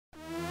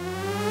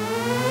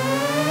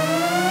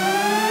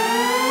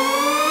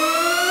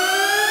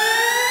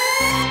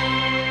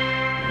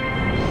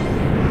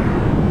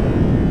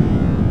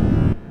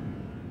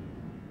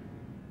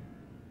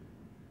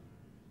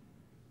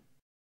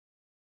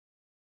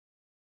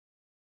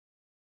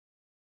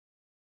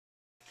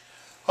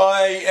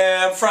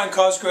Hi, I'm Frank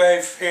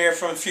Cosgrave here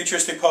from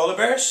Futuristic Polar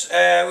Bears.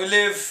 We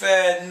live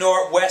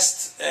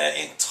northwest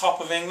in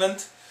top of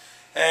England,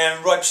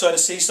 right beside the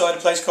seaside, a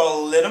place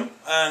called Lytham.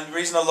 And the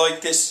reason I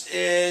like this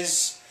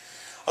is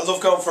I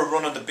love going for a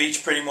run on the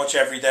beach pretty much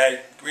every day.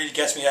 It really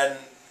gets me heading,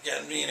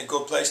 getting me in a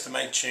good place to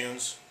make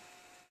tunes.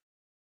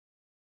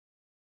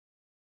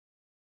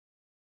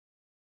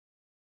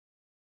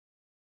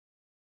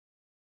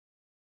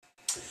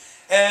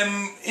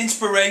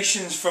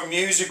 Inspirations from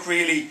music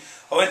really.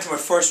 I went to my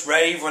first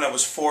rave when I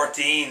was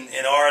 14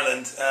 in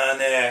Ireland, and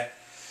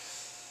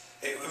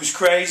it was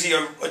crazy.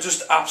 I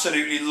just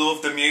absolutely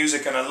loved the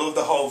music and I loved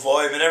the whole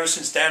vibe. And ever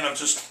since then, I've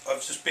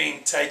just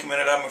been taken with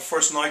it. I had my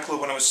first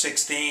nightclub when I was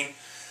 16,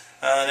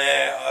 and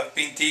I've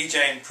been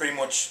DJing pretty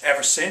much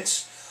ever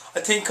since. I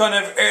think kind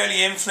of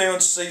early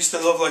influences. I used to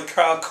love like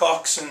Carl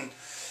Cox and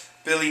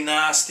Billy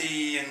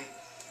Nasty, and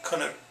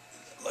kind of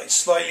like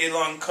slightly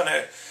along kind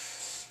of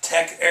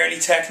early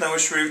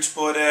techno-ish roots,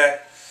 but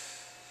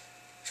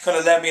it's kind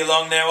of led me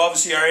along now.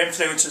 Obviously our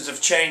influences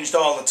have changed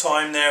all the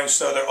time now,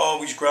 so they're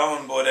always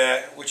growing, but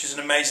which is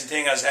an amazing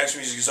thing, as house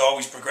music is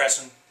always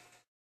progressing.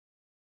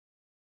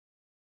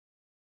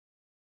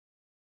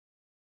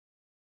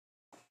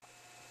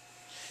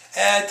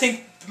 I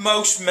think the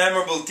most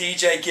memorable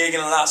DJ gig in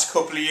the last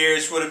couple of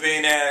years would have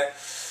been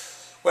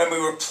when we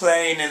were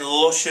playing in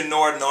Lush in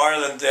Northern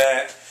Ireland.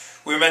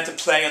 We were meant to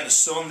play on the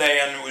Sunday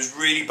and it was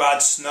really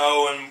bad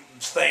snow and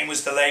plane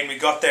was delayed. We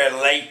got there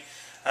late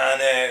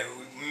and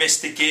we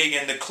missed the gig,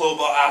 and the club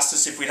asked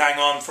us if we'd hang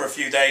on for a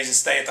few days and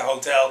stay at the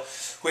hotel,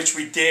 which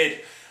we did,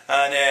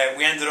 and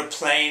we ended up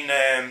playing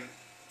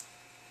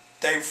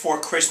day before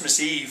Christmas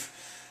Eve,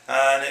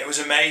 and it was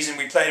amazing.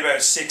 We played about a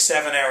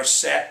 6-7 hour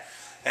set,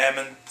 and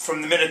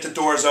from the minute the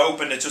doors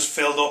opened it just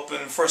filled up. In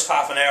the first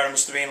half an hour it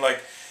must have been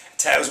like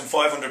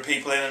 1,500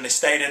 people in, and they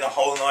stayed in the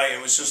whole night.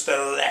 It was just an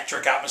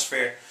electric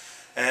atmosphere.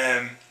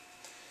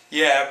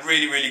 Yeah,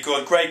 really, really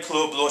good. Great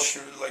club, Lush,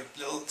 like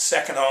little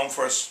second home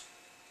for us.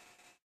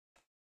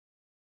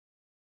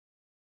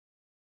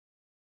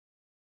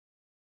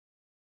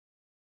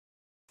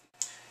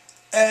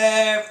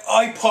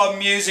 iPod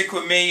music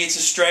with me, it's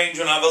a strange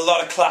one. I have a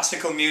lot of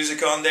classical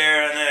music on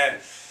there, and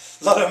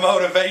a lot of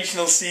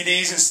motivational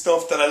CDs and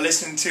stuff that I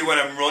listen to when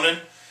I'm running.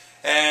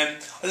 I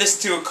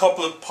listen to a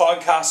couple of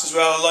podcasts as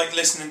well. I like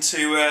listening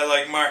to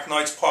like Mark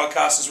Knight's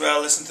podcast as well.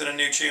 Listen to the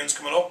new tunes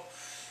coming up.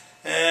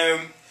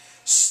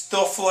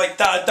 Stuff like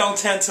that. I don't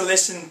tend to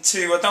listen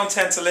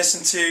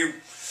to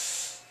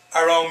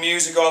our own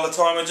music all the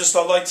time.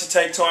 I like to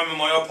take time on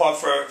my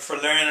iPod for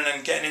learning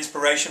and getting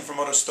inspiration from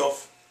other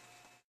stuff.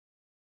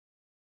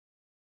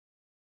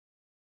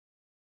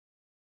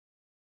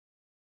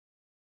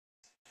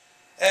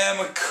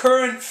 My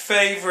current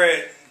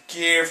favourite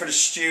gear for the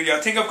studio,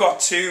 I think I've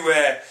got two,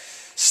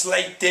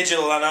 Slate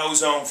Digital and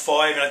Ozone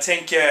 5, and I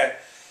think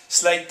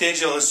Slate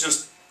Digital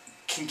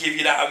can give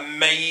you that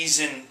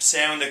amazing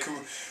sound that can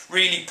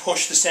really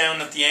push the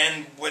sound at the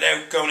end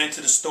without going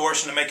into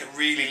distortion and make it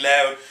really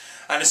loud.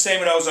 And the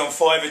same with Ozone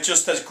 5, it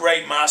just has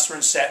great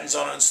mastering settings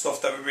on it and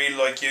stuff that we really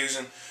like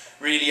using.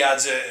 Really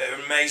adds an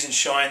amazing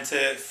shine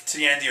to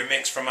the end of your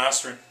mix for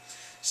mastering.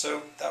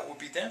 So that would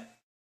be them.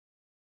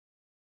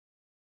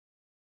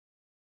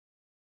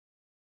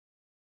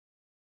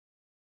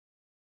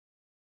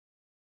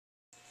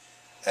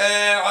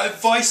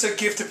 Advice I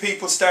give to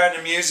people starting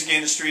the music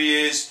industry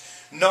is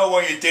know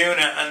why you're doing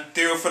it and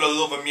do it for the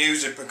love of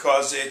music,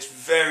 because it's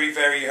very,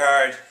 very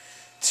hard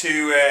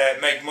to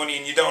make money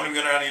and you don't want to go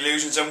under any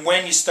illusions. And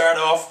when you start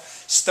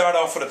off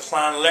with a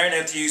plan, learn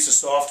how to use the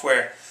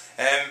software.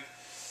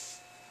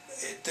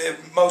 The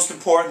most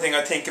important thing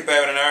I think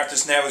about an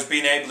artist now is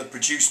being able to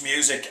produce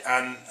music,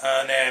 and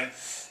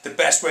the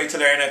best way to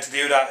learn how to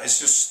do that is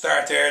just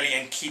start early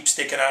and keep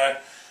sticking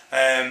at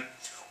it.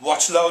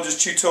 Watch loads of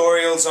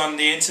tutorials on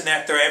the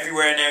internet. They're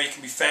everywhere now. You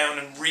can be found,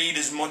 and read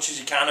as much as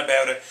you can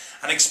about it,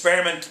 and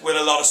experiment with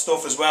a lot of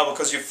stuff as well,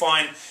 because you'll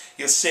find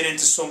you'll sit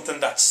into something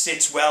that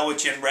sits well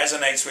with you and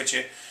resonates with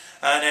you.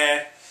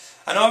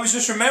 And always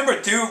just remember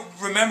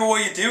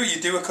what you do. You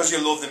do it because you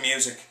love the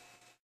music.